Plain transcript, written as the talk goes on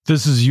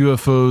This is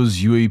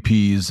UFOs,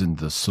 UAPs, and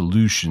the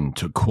solution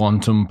to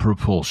quantum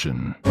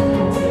propulsion.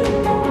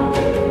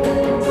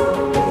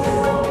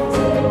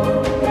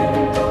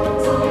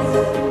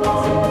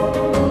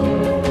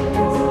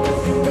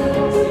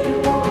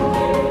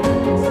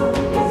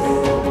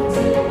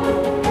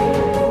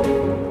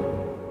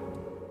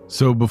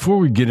 So before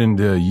we get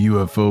into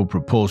UFO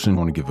propulsion, I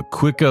want to give a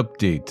quick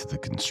update to the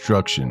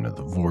construction of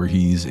the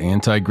Voorhees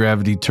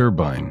anti-gravity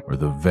turbine, or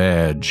the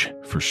VAG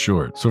for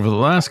short. So for the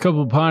last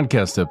couple of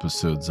podcast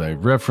episodes, I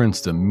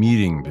referenced a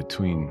meeting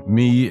between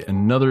me and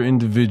another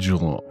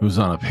individual who was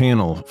on a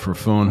panel for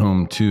Phone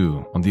Home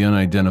 2 on the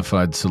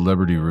Unidentified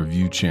Celebrity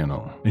Review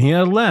channel. And he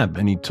had a lab,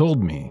 and he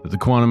told me that the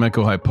quantum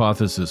echo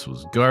hypothesis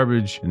was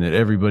garbage and that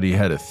everybody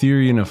had a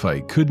theory, and if I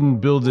couldn't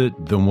build it,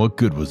 then what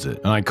good was it?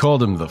 And I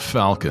called him the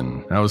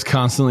Falcon. And I was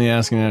constantly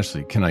asking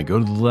Ashley, can I go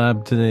to the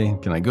lab today?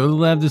 Can I go to the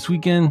lab this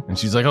weekend? And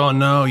she's like, oh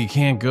no, you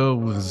can't go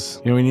because,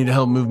 we need to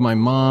help move my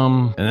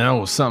mom. And then it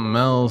was something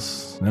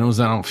else. And then it was,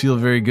 I don't feel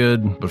very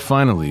good. But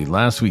finally,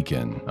 last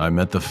weekend, I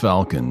met the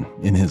Falcon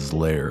in his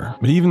lair.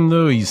 But even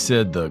though he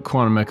said the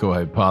quantum echo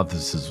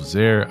hypothesis was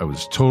there, I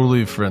was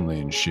totally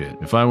friendly and shit.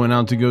 If I went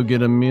out to go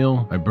get a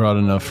meal, I brought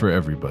enough for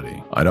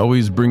everybody. I'd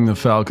always bring the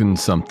Falcon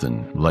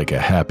something, like a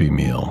Happy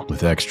Meal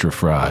with extra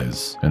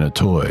fries and a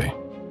toy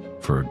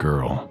for a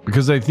girl.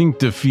 Because I think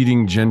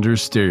defeating gender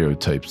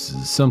stereotypes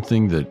is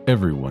something that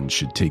everyone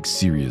should take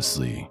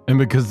seriously. And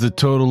because the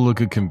total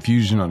look of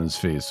confusion on his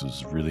face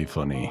was really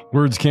funny.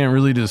 Words can't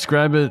really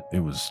describe it.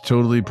 It was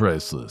totally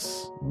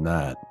priceless. And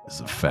that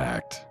is a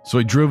fact. So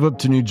I drove up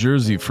to New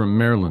Jersey from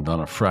Maryland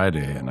on a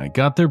Friday, and I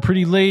got there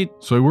pretty late,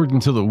 so I worked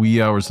until the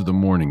wee hours of the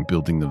morning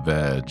building the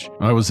VAG.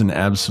 I was an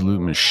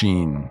absolute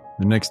machine.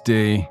 The next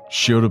day,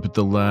 showed up at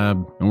the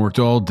lab and worked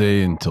all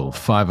day until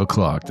 5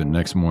 o'clock the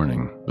next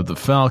morning. But the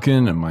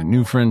Falcon and my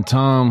new friend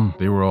Tom,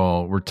 they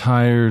were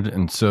tired,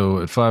 and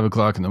so at 5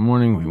 o'clock in the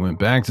morning, we went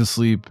back to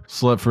sleep,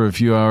 slept for a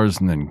few hours,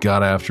 and then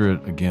got after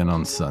it again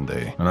on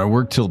Sunday. And I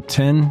worked till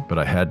 10, but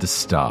I had to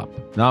stop.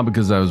 Not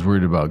because I was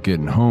worried about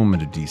getting home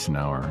at a decent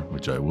hour,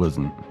 which I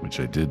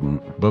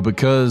didn't, but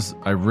because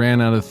I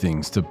ran out of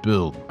things to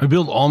build. I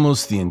built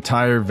almost the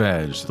entire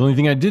VAG. The only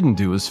thing I didn't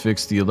do was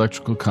fix the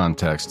electrical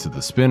contacts to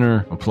the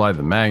spinner, apply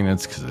the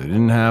magnets because I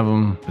didn't have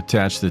them,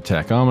 attach the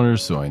tachometer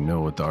so I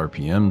know what the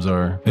RPMs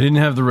are. I didn't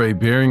have the right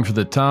bearing for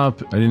the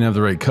top, I didn't have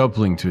the right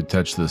coupling to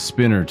attach the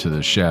spinner to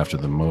the shaft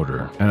of the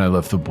motor, and I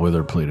left the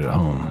boilerplate at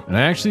home. And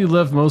I actually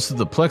left most of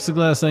the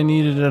plexiglass I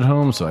needed at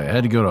home, so I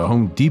had to go to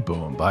Home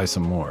Depot and buy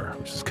some more,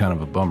 which is kind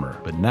of a bummer.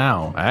 But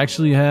now, I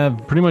actually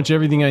have pretty much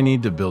everything I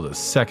need to build a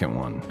second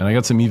one. And I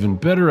got some even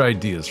better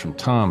ideas from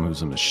Tom,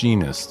 who's a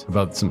machinist,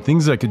 about some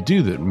things I could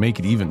do that make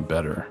it even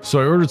better. So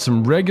I ordered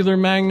some regular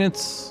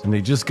magnets, and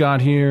they just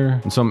got here.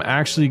 And so I'm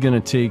actually going to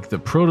take the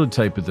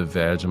prototype of the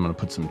VAG, I'm going to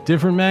put some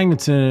different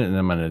magnets in it, and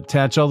I'm going to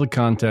attach all the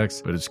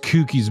contacts. But it's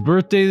Kookie's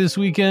birthday this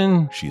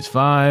weekend. She's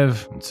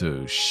 5, and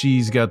so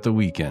she's got the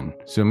weekend.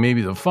 So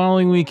maybe the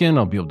following weekend,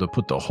 I'll be able to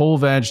put the whole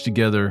VAG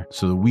together.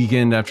 So the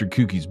weekend after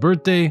Kookie's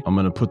birthday, I'm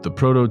going to put the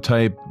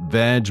prototype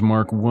VAG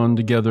Mark 1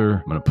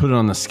 together. I'm going to put it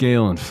on the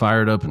scale and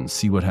fire it up and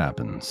see what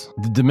happens.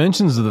 The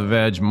dimensions of the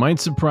VAG might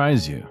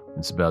surprise you.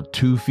 It's about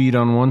 2 feet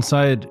on one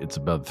side, it's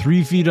about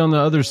 3 feet on the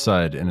other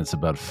side, and it's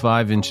about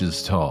 5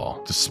 inches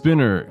tall. The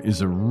spinner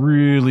is a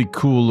really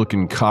cool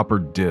looking copper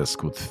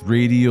disc with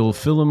radial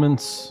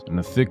filaments and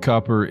a thick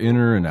copper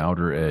inner and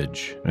outer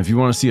edge. And if you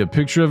want to see a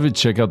picture of it,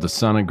 check out the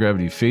Sonic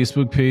Gravity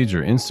Facebook page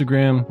or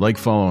Instagram. Like,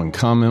 follow, and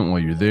comment while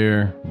you're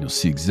there, and you'll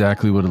see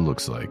exactly what it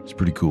looks like. It's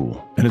pretty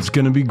cool. And it's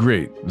gonna be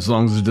great, as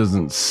long as it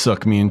doesn't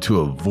suck me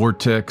into a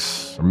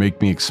vortex or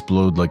make me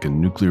explode like a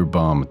nuclear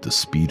bomb at the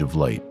speed of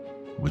light.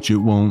 Which it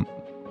won't,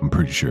 I'm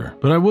pretty sure.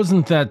 But I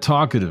wasn't that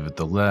talkative at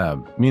the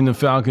lab. Me and the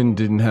Falcon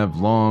didn't have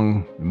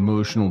long,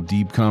 emotional,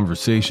 deep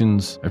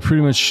conversations. I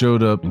pretty much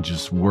showed up and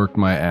just worked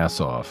my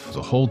ass off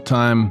the whole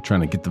time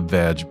trying to get the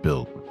VAG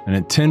built. And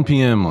at 10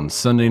 p.m. on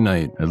Sunday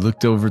night, I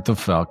looked over at the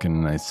Falcon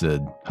and I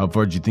said, how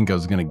far do you think I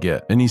was going to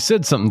get? And he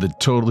said something that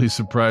totally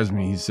surprised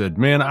me. He said,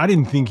 man, I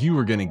didn't think you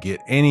were going to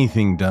get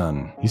anything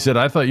done. He said,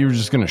 I thought you were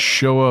just going to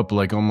show up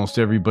like almost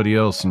everybody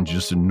else and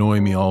just annoy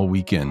me all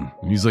weekend.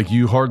 And he's like,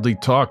 you hardly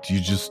talked,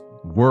 you just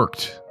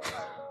worked.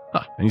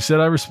 And he said,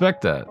 I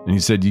respect that. And he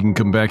said, you can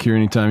come back here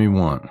anytime you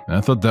want. And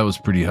I thought that was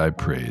pretty high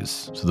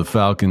praise. So the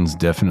Falcon's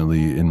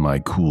definitely in my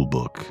cool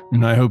book.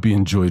 And I hope he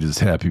enjoyed his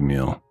Happy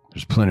Meal.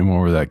 There's plenty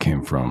more where that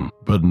came from.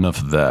 But enough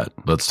of that.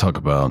 Let's talk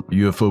about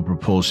UFO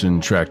propulsion,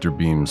 tractor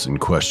beams, and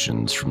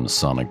questions from the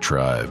Sonic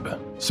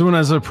Tribe. So when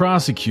as a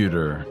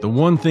prosecutor, the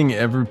one thing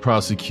every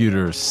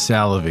prosecutor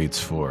salivates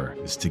for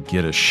is to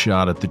get a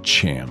shot at the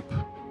champ.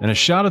 And a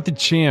shot at the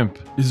champ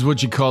is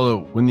what you call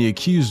it when the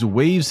accused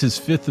waives his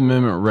Fifth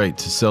Amendment right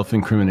to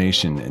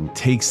self-incrimination and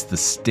takes the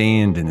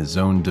stand in his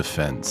own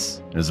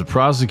defense. As a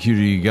prosecutor,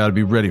 you gotta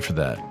be ready for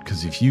that,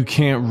 because if you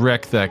can't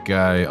wreck that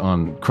guy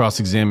on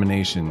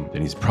cross-examination,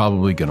 then he's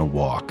probably gonna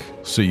walk.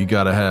 So you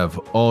gotta have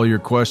all your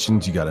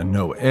questions, you gotta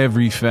know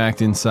every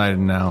fact inside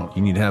and out.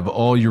 You need to have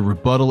all your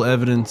rebuttal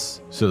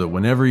evidence so that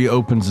whenever he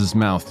opens his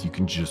mouth, you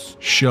can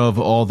just shove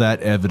all that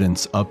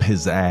evidence up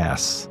his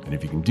ass. And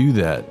if you can do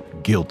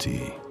that,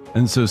 guilty.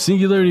 And so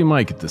Singularity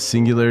Mike at the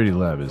Singularity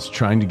Lab is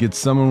trying to get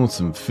someone with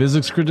some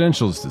physics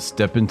credentials to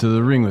step into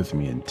the ring with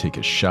me and take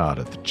a shot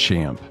at the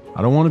champ.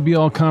 I don't want to be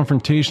all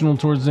confrontational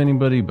towards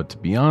anybody, but to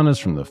be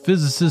honest, from the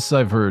physicists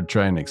I've heard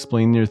trying to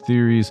explain their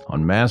theories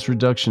on mass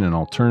reduction and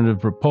alternative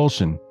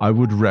propulsion, I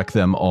would wreck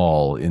them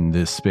all in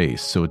this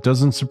space. So it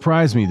doesn't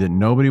surprise me that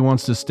nobody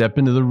wants to step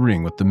into the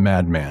ring with the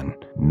madman.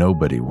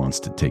 Nobody wants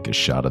to take a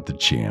shot at the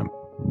champ.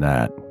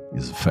 That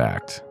is a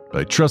fact. But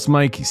I trust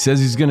Mike, he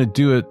says he's gonna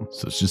do it,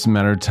 so it's just a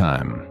matter of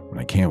time, and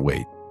I can't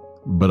wait.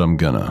 But I'm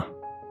gonna,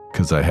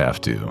 because I have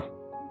to,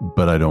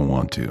 but I don't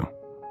want to.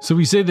 So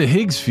we say the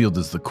Higgs field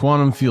is the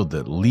quantum field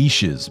that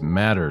leashes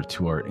matter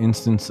to our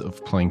instance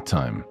of Planck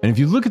time. And if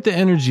you look at the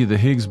energy of the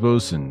Higgs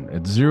boson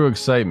at zero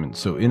excitement,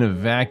 so in a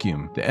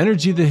vacuum, the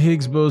energy of the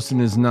Higgs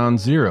boson is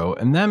non-zero,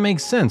 and that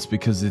makes sense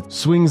because it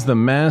swings the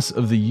mass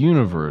of the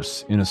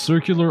universe in a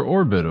circular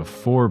orbit of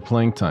 4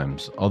 Planck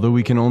times, although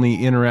we can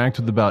only interact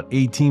with about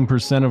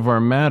 18% of our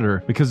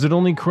matter because it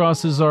only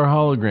crosses our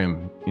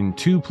hologram in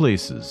 2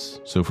 places.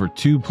 So for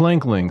 2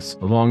 Planck lengths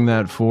along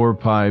that 4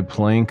 pi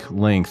Planck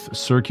length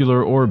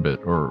circular orbit,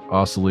 or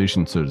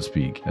oscillation so to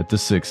speak, at the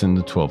 6 and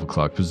the 12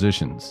 o'clock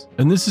positions.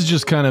 And this is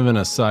just kind of an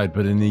aside,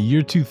 but in the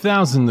year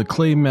 2000, the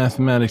Clay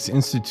Mathematics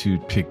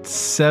Institute picked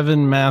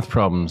 7 math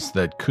problems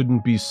that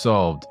couldn't be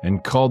solved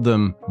and called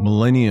them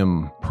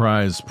Millennium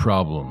Prize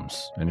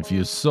problems. And if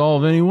you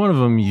solve any one of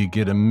them, you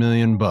get $1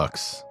 million.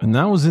 And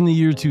that was in the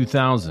year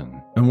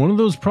 2000. And one of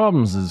those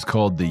problems is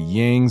called the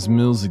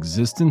Yang-Mills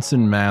existence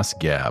and mass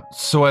gap.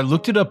 So I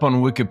looked it up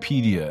on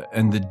Wikipedia,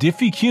 and the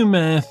Diffie-Q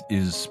math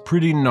is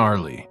pretty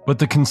gnarly. But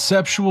the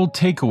conceptual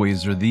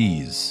takeaways are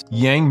these.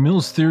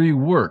 Yang-Mills theory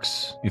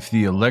works if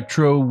the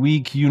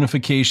electro-weak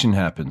unification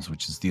happens,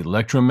 which is the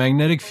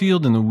electromagnetic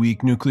field and the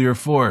weak nuclear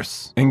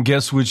force. And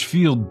guess which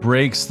field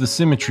breaks the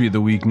symmetry of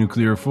the weak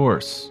nuclear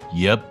force?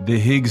 Yep, the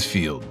Higgs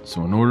field.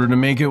 So in order to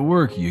make it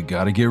work, you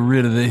gotta get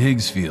rid of the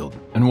Higgs field.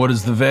 And what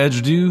does the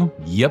VAG do?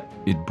 Yep,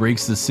 it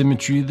breaks the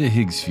symmetry of the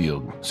Higgs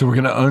field. So we're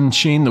gonna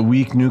unchain the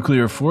weak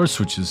nuclear force,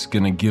 which is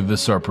gonna give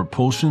us our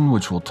propulsion,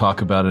 which we'll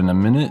talk about in a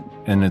minute.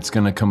 And it's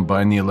gonna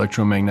combine the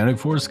electromagnetic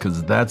force,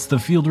 because that's the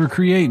field we're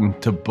creating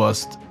to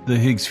bust the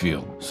Higgs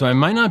field. So I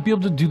might not be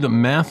able to do the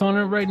math on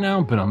it right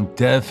now, but I'm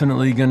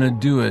definitely gonna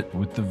do it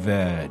with the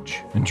VAG.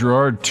 And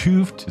Gerard 't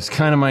Hooft is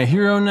kind of my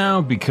hero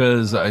now,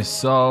 because I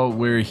saw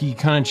where he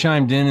kind of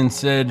chimed in and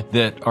said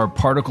that our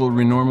particle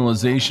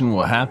renormalization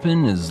will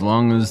happen as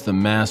long as the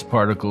mass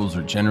particles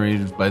are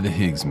generated by the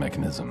Higgs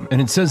mechanism.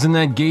 And it says in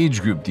that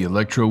gauge group, the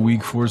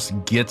electro-weak force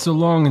gets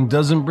along and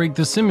doesn't break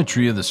the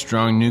symmetry of the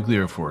strong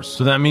nuclear force.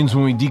 So that means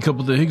when we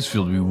decouple the Higgs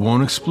field, we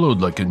won't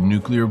explode like a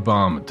nuclear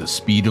bomb at the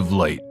speed of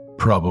light.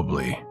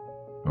 Probably.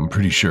 I'm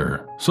pretty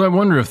sure. So I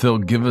wonder if they'll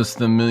give us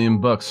the $1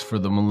 million for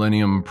the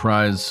Millennium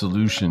Prize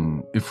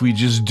solution if we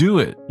just do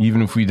it,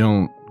 even if we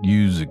don't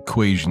use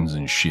equations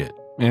and shit.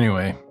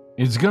 Anyway,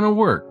 it's gonna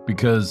work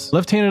because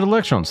left-handed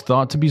electrons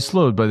thought to be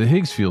slowed by the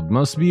Higgs field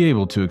must be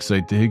able to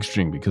excite the Higgs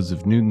string because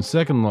of Newton's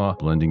second law,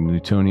 blending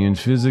Newtonian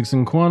physics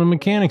and quantum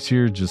mechanics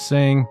here, just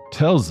saying,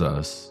 tells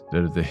us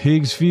that if the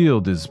Higgs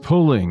field is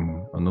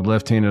pulling on the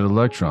left-handed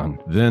electron,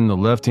 then the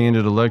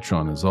left-handed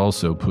electron is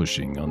also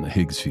pushing on the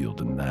Higgs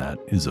field, and that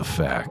is a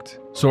fact.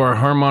 So our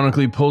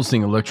harmonically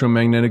pulsing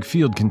electromagnetic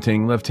field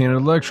containing left-handed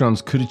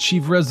electrons could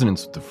achieve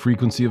resonance with the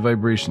frequency of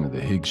vibration of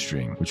the Higgs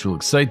string, which will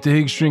excite the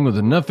Higgs string with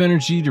enough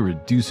energy to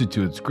reduce it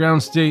to its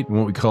ground state in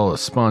what we call a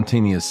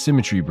spontaneous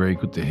symmetry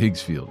break with the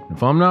Higgs field.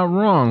 If I'm not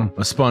wrong,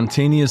 a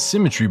spontaneous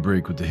symmetry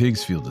break with the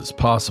Higgs field is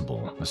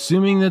possible.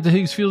 Assuming that the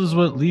Higgs field is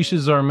what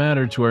leashes our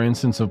matter to our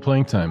instance of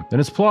Planck time,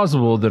 then it's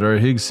plausible that our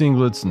Higgs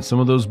singlets and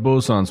some of those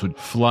bosons would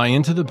fly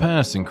into the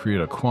past and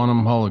create a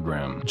quantum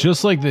hologram,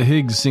 just like the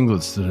Higgs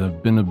singlets that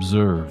have been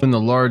observed in the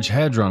Large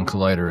Hadron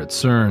Collider at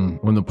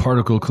CERN when the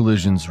particle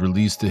collisions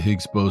released the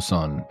Higgs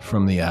boson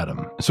from the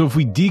atom. So if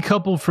we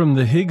decouple from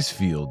the Higgs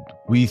field,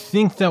 we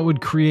think that would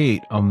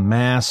create a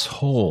mass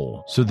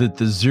hole so that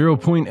the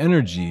zero-point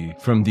energy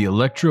from the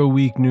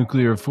electro-weak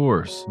nuclear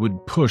force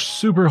would push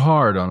super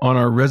hard on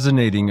our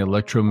resonating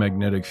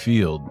electromagnetic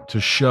field to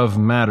shove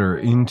matter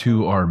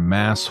into our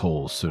mass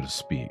hole, so to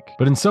speak.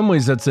 But in some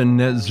ways that's a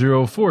net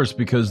zero force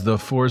because the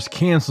force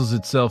cancels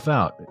itself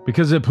out,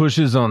 because it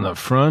pushes on the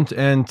front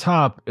and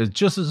top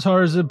just as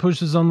hard as it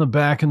pushes on the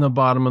back and the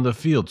bottom of the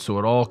field, so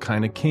it all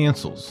kind of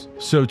cancels.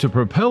 So to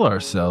propel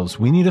ourselves,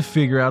 we need to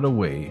figure out a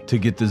way to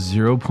get the zero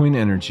 0-point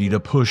energy to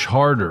push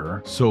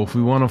harder. So if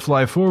we want to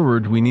fly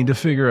forward, we need to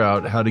figure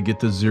out how to get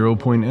the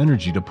 0-point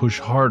energy to push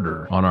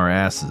harder on our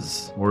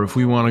asses. Or if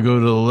we want to go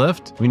to the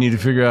left, we need to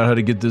figure out how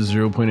to get the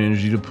 0-point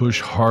energy to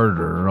push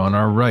harder on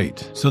our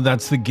right. So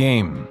that's the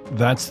game.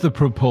 That's the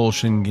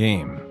propulsion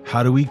game.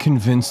 How do we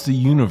convince the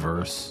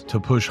universe to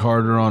push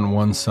harder on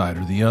one side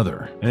or the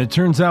other? And it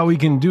turns out we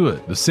can do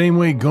it the same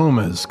way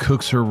Gomez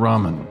cooks her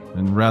ramen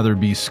and Rather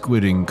Be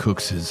Squidding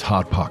cooks his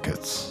Hot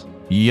Pockets.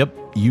 Yep,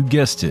 you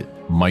guessed it.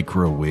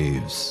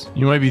 Microwaves.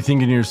 You might be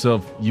thinking to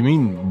yourself, you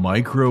mean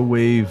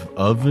microwave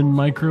oven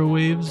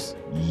microwaves?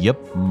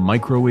 Yep,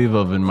 microwave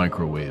oven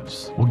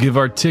microwaves. We'll give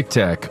our Tic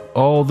Tac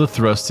all the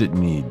thrust it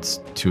needs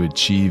to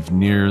achieve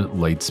near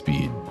light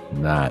speed.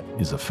 And that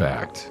is a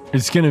fact.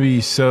 It's going to be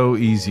so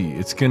easy.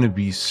 It's going to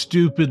be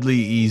stupidly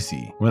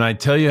easy. When I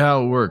tell you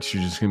how it works,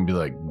 you're just going to be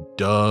like,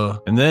 duh.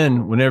 And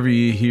then whenever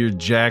you hear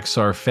Jack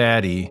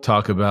Sarfatti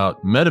talk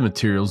about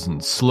metamaterials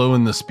and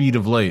slowing the speed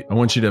of light, I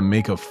want you to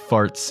make a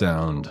fart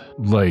sound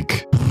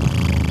like...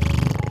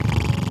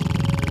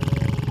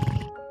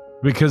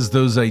 because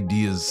those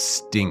ideas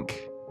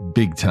stink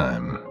big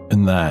time.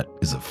 And that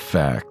is a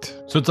fact.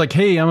 So it's like,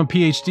 hey, I'm a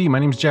PhD. My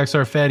name's Jack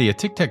Sarfatti. A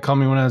Tic Tac called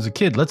me when I was a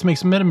kid. Let's make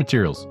some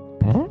metamaterials.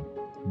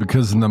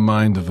 Because in the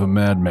mind of a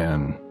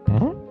madman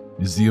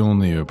is the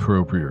only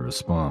appropriate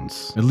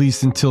response. At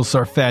least until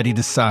Sarfatti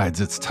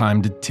decides it's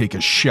time to take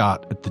a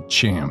shot at the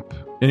champ.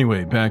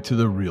 Anyway, back to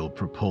the real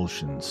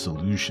propulsion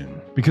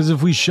solution. Because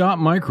if we shot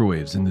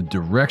microwaves in the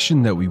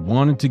direction that we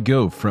wanted to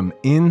go from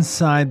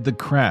inside the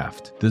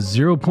craft, the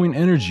 0-point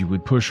energy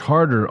would push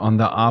harder on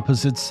the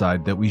opposite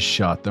side that we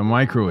shot the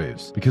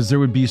microwaves, because there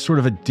would be sort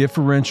of a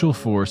differential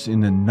force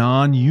in the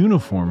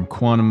non-uniform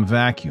quantum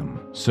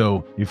vacuum.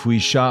 So if we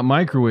shot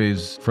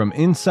microwaves from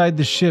inside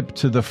the ship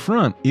to the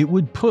front, it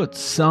would put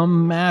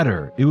some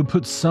matter, it would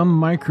put some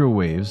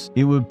microwaves,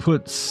 it would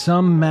put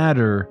some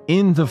matter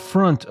in the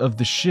front of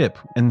the ship,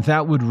 and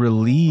that would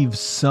relieve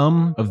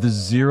some of the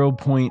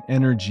 0-point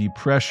energy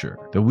pressure.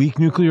 The weak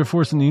nuclear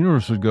force in the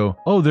universe would go,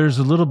 oh, there's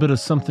a little bit of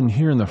something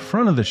here in the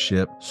front of the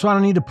ship, so I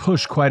don't need to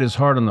push quite as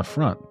hard on the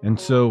front. And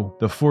so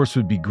the force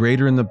would be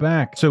greater in the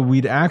back. So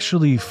we'd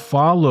actually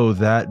follow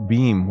that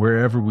beam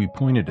wherever we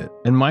pointed it.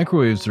 And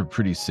microwaves are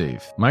pretty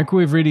safe.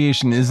 Microwave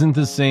radiation isn't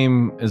the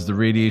same as the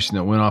radiation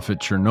that went off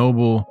at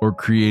Chernobyl or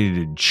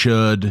created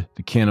Chud,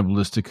 the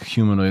cannibalistic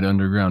humanoid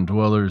underground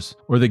dwellers,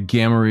 or the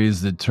gamma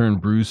rays that turned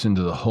Bruce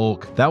into the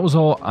Hulk. That was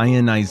all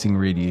ionizing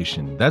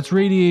radiation. That's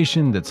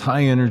radiation that's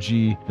high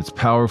energy, that's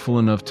powerful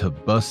enough to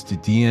bust the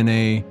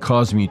DNA,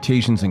 cause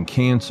mutations and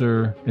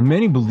cancer. And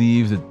many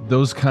believe that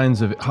those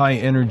kinds of high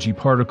energy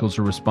particles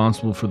are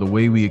responsible for the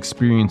way we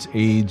experience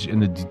age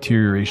and the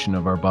deterioration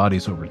of our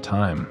bodies over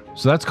time.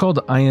 So that's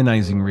called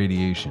ionizing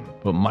radiation.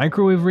 But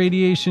microwave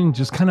radiation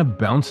just kind of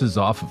bounces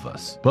off of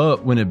us.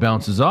 But when it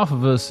bounces off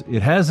of us,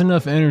 it has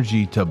enough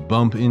energy to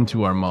bump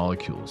into our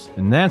molecules.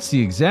 And that's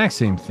the exact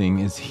same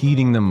thing as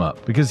heating them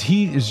up. Because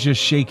heat is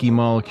just shaky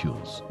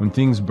molecules. When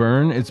things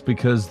burn, it's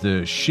because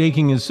the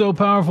shaking is so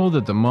powerful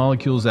that the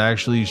molecules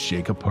actually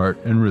shake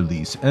apart and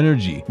release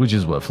energy, which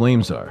is what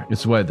flames are.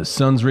 It's why the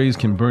sun's rays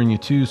can burn you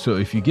too. So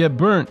if you get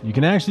burnt, you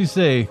can actually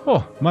say,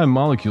 oh, my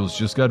molecules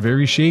just got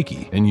very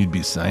shaky. And you'd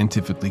be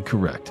scientifically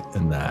correct.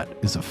 And that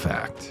is a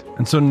fact.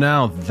 And so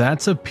now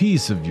that's a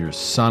piece of your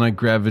sonic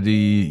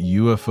gravity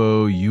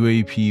UFO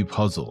UAP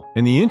puzzle.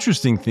 And the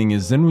interesting thing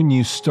is then when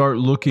you start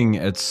looking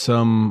at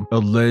some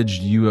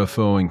alleged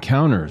UFO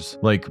encounters,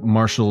 like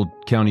Marshall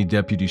County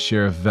Deputy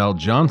Sheriff Val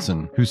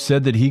Johnson, who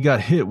said that he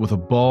got hit with a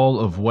ball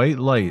of white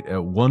light at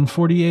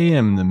 1:40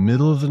 a.m. in the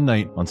middle of the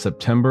night on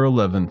September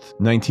 11th,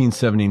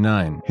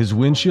 1979. His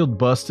windshield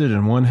busted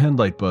and one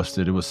headlight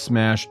busted. It was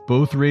smashed.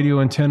 Both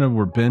radio antennas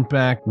were bent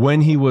back.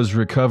 When he was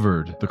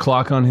recovered, the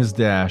clock on his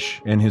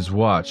dash and his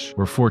watch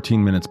were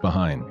 14 minutes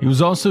behind. He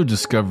was also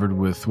discovered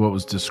with what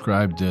was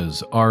described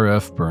as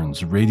RF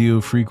burns, radio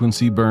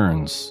frequency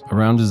burns,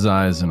 around his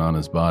eyes and on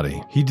his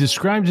body. He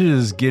described it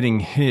as getting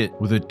hit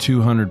with a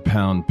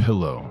 200-pound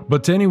pillow.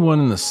 But to anyone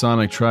in the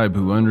sonic tribe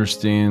who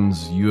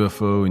understands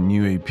UFO and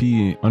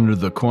UAP under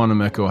the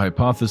quantum echo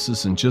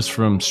hypothesis and just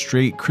from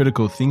straight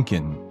critical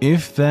thinking,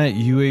 if that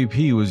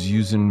UAP was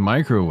using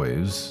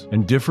microwaves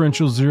and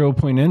differential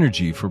 0-point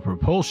energy for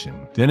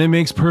propulsion, then it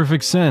makes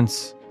perfect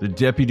sense that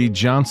Deputy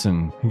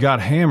Johnson got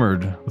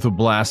hammered with a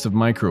blast of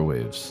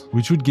microwaves,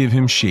 which would give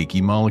him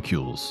shaky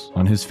molecules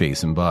on his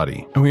face and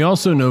body. And we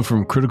also know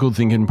from Critical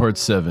Thinking Part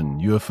 7,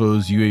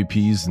 UFOs,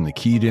 UAPs, and the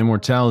Key to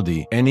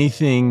Immortality,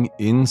 anything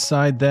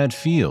inside that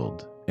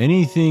field,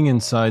 anything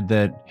inside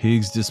that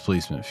Higgs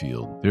displacement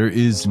field, there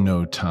is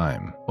no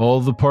time.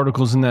 All the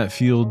particles in that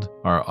field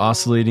are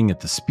oscillating at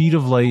the speed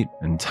of light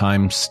and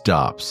time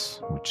stops,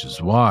 which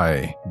is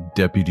why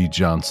Deputy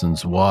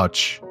Johnson's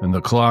watch and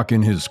the clock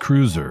in his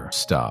cruiser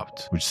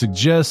stopped, which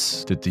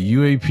suggests that the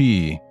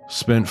UAP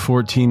spent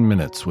 14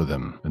 minutes with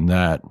him, and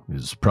that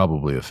is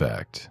probably a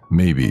fact.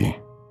 Maybe.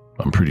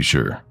 I'm pretty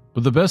sure.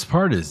 But the best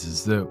part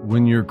is that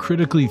when you're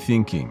critically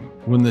thinking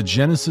When the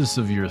genesis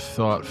of your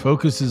thought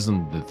focuses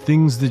on the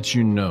things that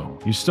you know,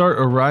 you start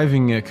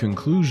arriving at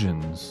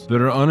conclusions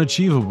that are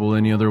unachievable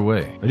any other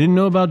way. I didn't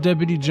know about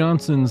Deputy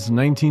Johnson's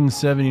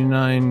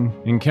 1979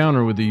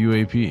 encounter with the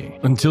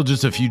UAP until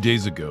just a few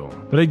days ago,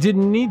 but I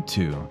didn't need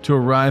to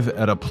arrive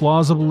at a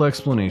plausible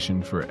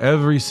explanation for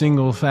every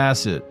single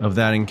facet of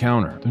that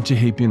encounter. Don't you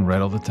hate being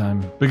right all the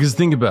time? Because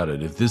think about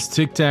it, if this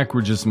Tic Tac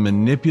were just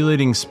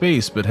manipulating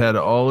space but had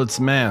all its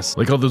mass,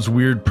 like all those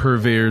weird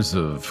purveyors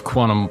of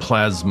quantum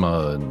plasma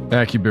and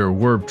Accubear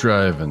warp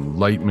drive and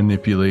light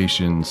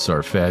manipulation,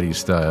 Sarfati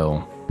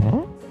style,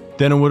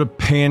 then it would have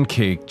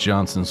pancaked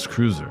Johnson's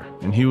cruiser,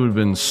 and he would have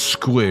been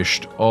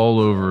squished all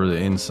over the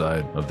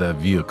inside of that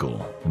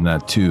vehicle. And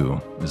that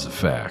too is a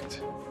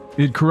fact.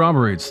 It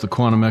corroborates the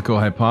quantum echo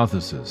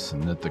hypothesis,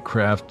 and that the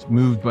craft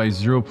moved by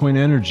zero-point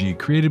energy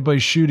created by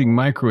shooting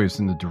microwaves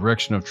in the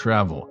direction of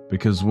travel,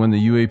 because when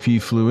the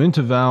UAP flew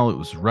into Val, it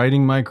was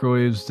writing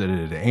microwaves that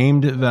it had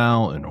aimed at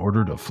Val in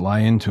order to fly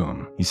into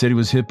him. He said he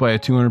was hit by a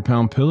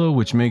 200-pound pillow,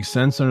 which makes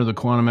sense under the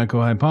quantum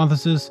echo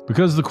hypothesis,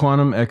 because the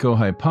quantum echo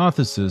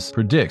hypothesis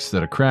predicts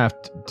that a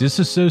craft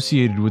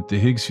disassociated with the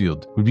Higgs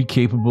field would be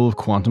capable of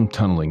quantum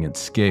tunneling at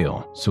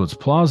scale. So it's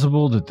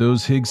plausible that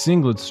those Higgs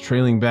singlets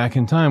trailing back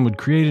in time would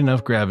create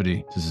enough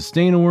gravity to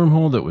sustain a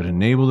wormhole that would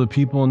enable the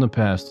people in the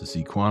past to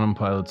see quantum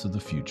pilots of the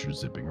future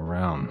zipping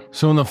around.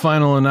 So in the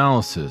final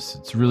analysis,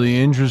 it's really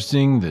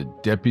interesting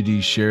that Deputy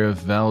Sheriff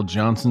Val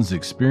Johnson's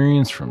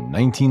experience from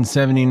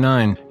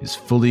 1979 is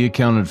fully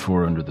accounted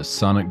for under the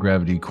sonic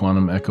gravity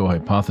quantum echo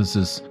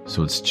hypothesis,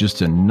 so it's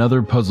just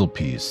another puzzle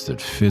piece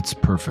that fits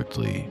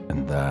perfectly,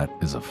 and that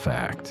is a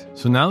fact.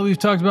 So now that we've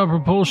talked about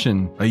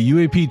propulsion, a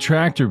UAP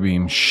tractor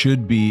beam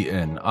should be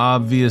an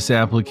obvious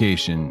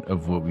application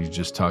of what we've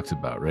just talked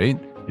about, right?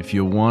 If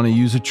you want to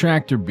use a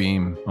tractor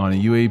beam on a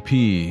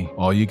UAP,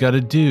 all you gotta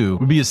do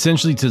would be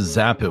essentially to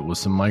zap it with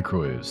some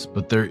microwaves.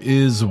 But there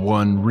is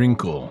one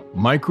wrinkle.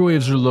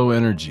 Microwaves are low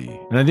energy,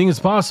 and I think it's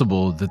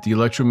possible that the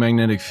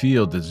electromagnetic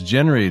field that's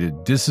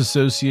generated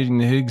disassociating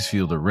the Higgs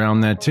field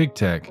around that Tic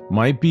Tac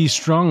might be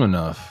strong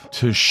enough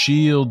to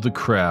shield the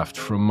craft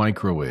from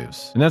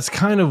microwaves. And that's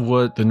kind of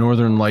what the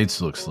Northern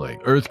Lights looks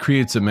like. Earth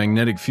creates a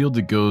magnetic field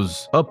that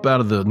goes up out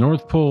of the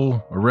North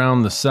Pole,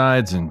 around the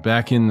sides, and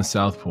back in the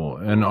South Pole.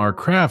 And our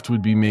craft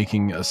would be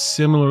making a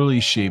similarly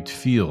shaped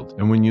field.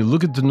 And when you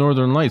look at the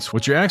Northern Lights,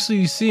 what you're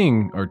actually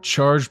seeing are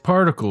charged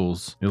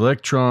particles,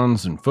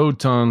 electrons and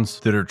photons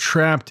that are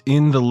trapped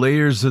in the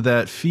layers of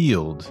that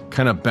field,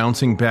 kind of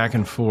bouncing back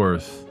and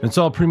forth. It's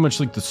all pretty much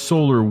like the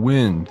solar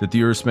wind that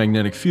the Earth's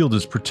magnetic field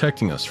is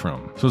protecting us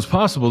from. So it's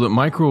possible that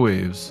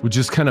microwaves would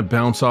just kind of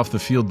bounce off the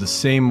field the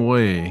same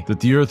way that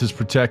the Earth is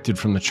protected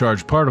from the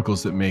charged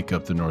particles that make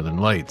up the Northern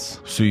Lights.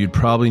 So you'd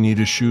probably need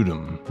to shoot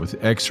them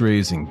with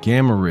X-rays and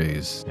gamma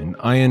rays and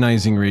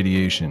ionizing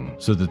radiation,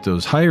 so that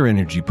those higher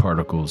energy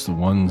particles, the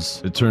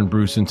ones that turned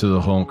Bruce into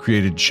the Hulk,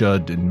 created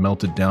Chud and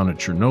melted down at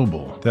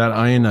Chernobyl, that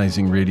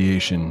ionizing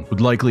radiation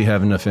would likely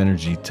have enough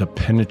energy to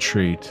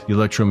penetrate the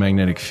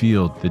electromagnetic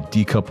field that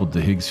decoupled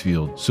the Higgs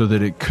field, so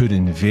that it could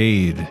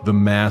invade the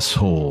mass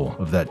hole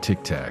of that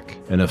Tic Tac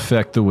and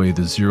affect the way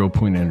the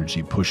zero-point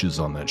energy pushes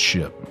on that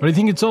ship. But I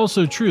think it's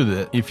also true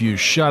that if you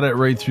shot it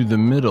right through the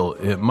middle,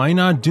 it might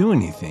not do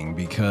anything,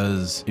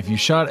 because if you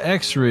shot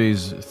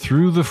X-rays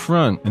through the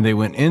front and they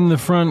went in the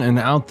front and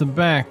out the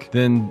back,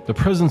 then the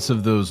presence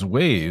of those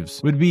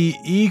waves would be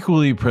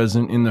equally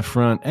present in the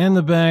front and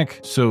the back,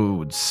 so it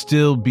would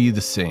still be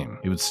the same.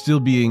 It would still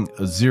be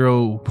a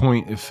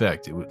 0-point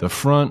effect.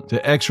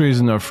 The X-rays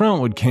in the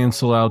front would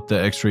cancel out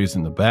the X-rays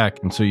in the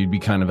back, and so you'd be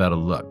kind of out of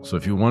luck. So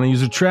if you want to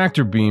use a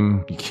tractor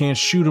beam, you can't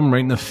shoot them right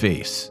in the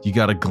face. You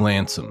gotta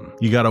glance them.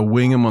 You gotta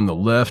wing them on the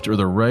left or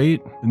the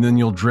right, and then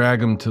you'll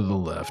drag them to the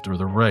left or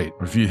the right.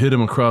 Or if you hit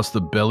them across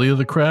the belly of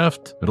the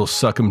craft, it'll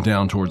suck them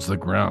down towards the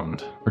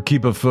ground. Or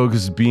keep a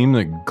focused beam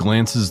that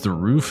glances the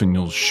roof and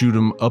you'll shoot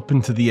them up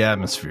into the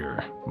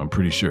atmosphere, I'm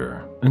pretty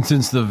sure. And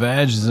since the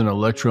VAG is an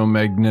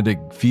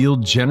electromagnetic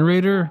field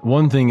generator,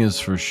 one thing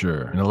is for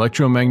sure. An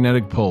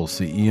electromagnetic pulse,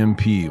 the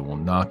EMP, will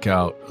knock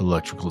out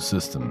electrical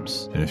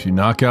systems. And if you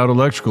knock out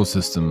electrical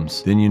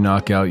systems, then you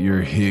knock out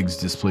your Higgs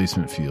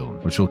displacement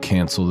field, which will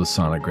cancel the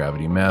sonic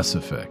gravity mass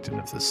effect. And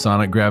if the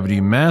sonic gravity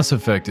mass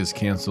effect is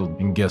canceled,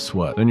 and guess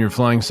what? Then your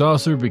flying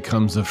saucer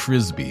becomes a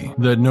frisbee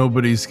that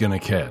nobody's gonna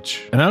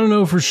catch. And I don't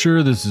know for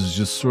sure, this is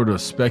just sort of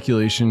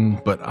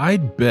speculation, but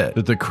I'd bet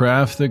that the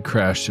craft that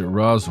crashed at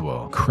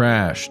Roswell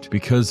crashed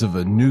because of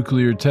a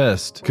nuclear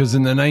test, because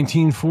in the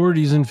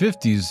 1940s and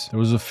 50s there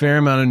was a fair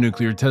amount of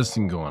nuclear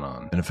testing going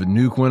on, and if a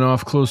nuke went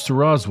off close to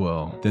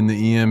Roswell, then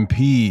the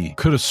EMP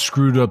could have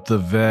screwed up the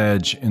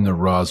VAG in the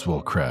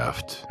Roswell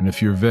craft, and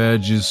if your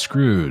VAG is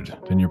screwed,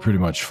 then you're pretty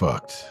much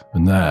fucked,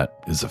 and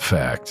that is a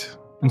fact.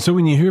 And so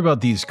when you hear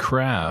about these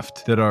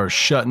craft that are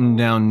shutting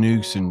down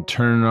nukes and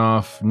turning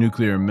off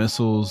nuclear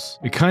missiles,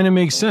 it kind of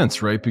makes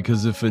sense, right?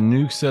 Because if a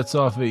nuke sets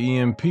off an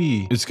EMP,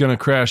 it's going to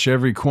crash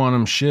every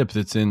quantum ship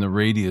that's in the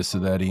radius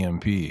of that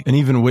EMP. And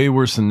even way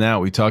worse than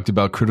that, we talked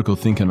about Critical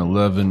Thinking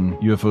 11,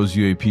 UFOs,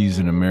 UAPs,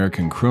 and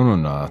American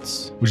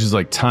chrononauts, which is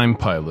like time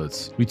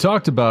pilots. We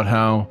talked about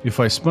how if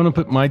I spun up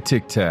at my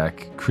Tic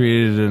Tac,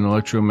 created an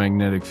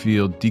electromagnetic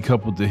field,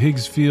 decoupled the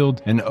Higgs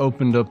field, and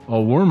opened up a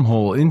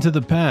wormhole into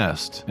the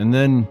past, and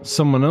then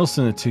someone else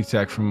in a Tic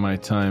Tac from my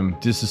time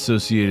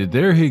disassociated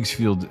their Higgs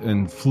field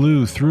and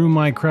flew through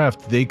my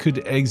craft, they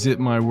could exit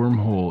my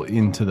wormhole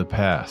into the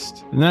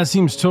past. And that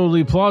seems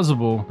totally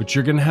plausible, but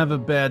you're gonna have a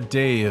bad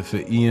day if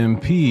an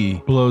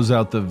EMP blows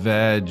out the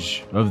vag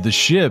of the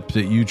ship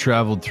that you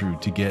traveled through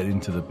to get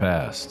into the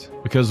past.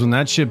 Because when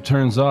that ship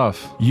turns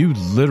off, you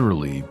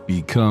literally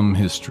become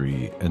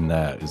history, and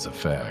that is a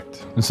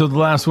fact. And so the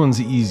last one's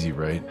easy,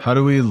 right? How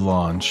do we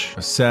launch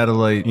a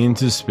satellite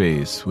into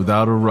space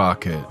without a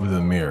rocket with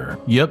a mirror?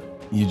 Yep.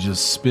 You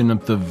just spin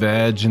up the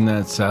vag in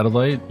that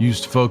satellite,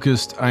 used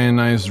focused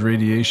ionized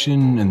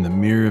radiation and the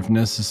mirror if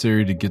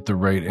necessary to get the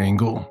right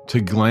angle,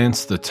 to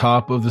glance the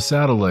top of the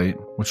satellite,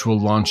 which will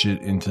launch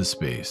it into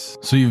space.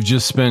 So you've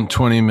just spent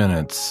 20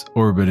 minutes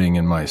orbiting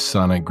in my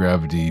sonic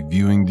gravity,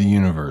 viewing the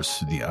universe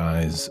through the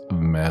eyes of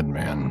a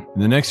madman.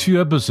 And the next few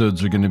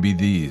episodes are going to be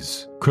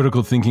these: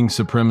 Critical Thinking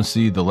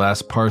Supremacy, the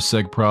Last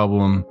Parsec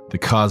Problem, the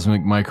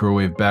Cosmic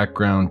Microwave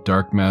Background,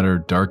 Dark Matter,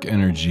 Dark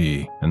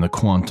Energy, and the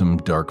Quantum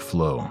Dark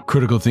Flow.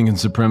 Critical Thinking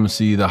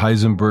Supremacy, the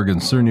Heisenberg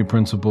Uncertainty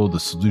Principle, the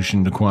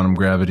Solution to Quantum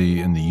Gravity,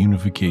 and the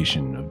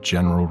Unification of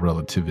General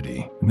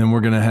Relativity. And then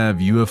we're going to have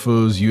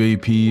UFOs,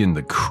 UAP, and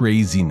the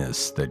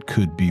craziness that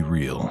could be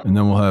real. And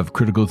then we'll have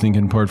Critical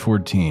Thinking Part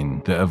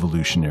 14, the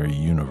Evolutionary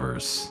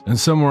Universe. And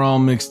somewhere all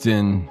mixed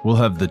in, we'll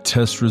have the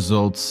test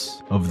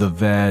results of the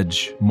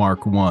VAG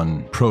Mark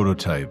 1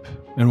 prototype.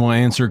 And we'll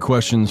answer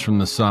questions from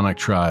the Sonic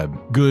Tribe.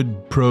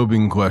 Good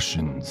probing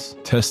questions,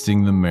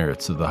 testing the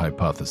merits of the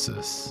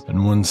hypothesis.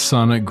 And when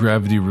sonic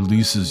gravity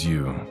releases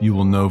you, you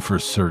will know for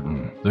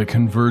certain that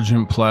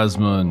convergent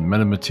plasma and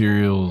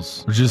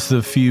metamaterials are just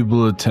the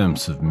feeble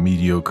attempts of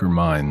mediocre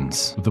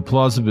minds with the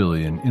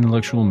plausibility and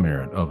intellectual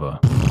merit of a...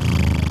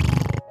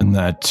 And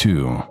that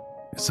too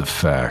is a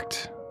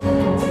fact.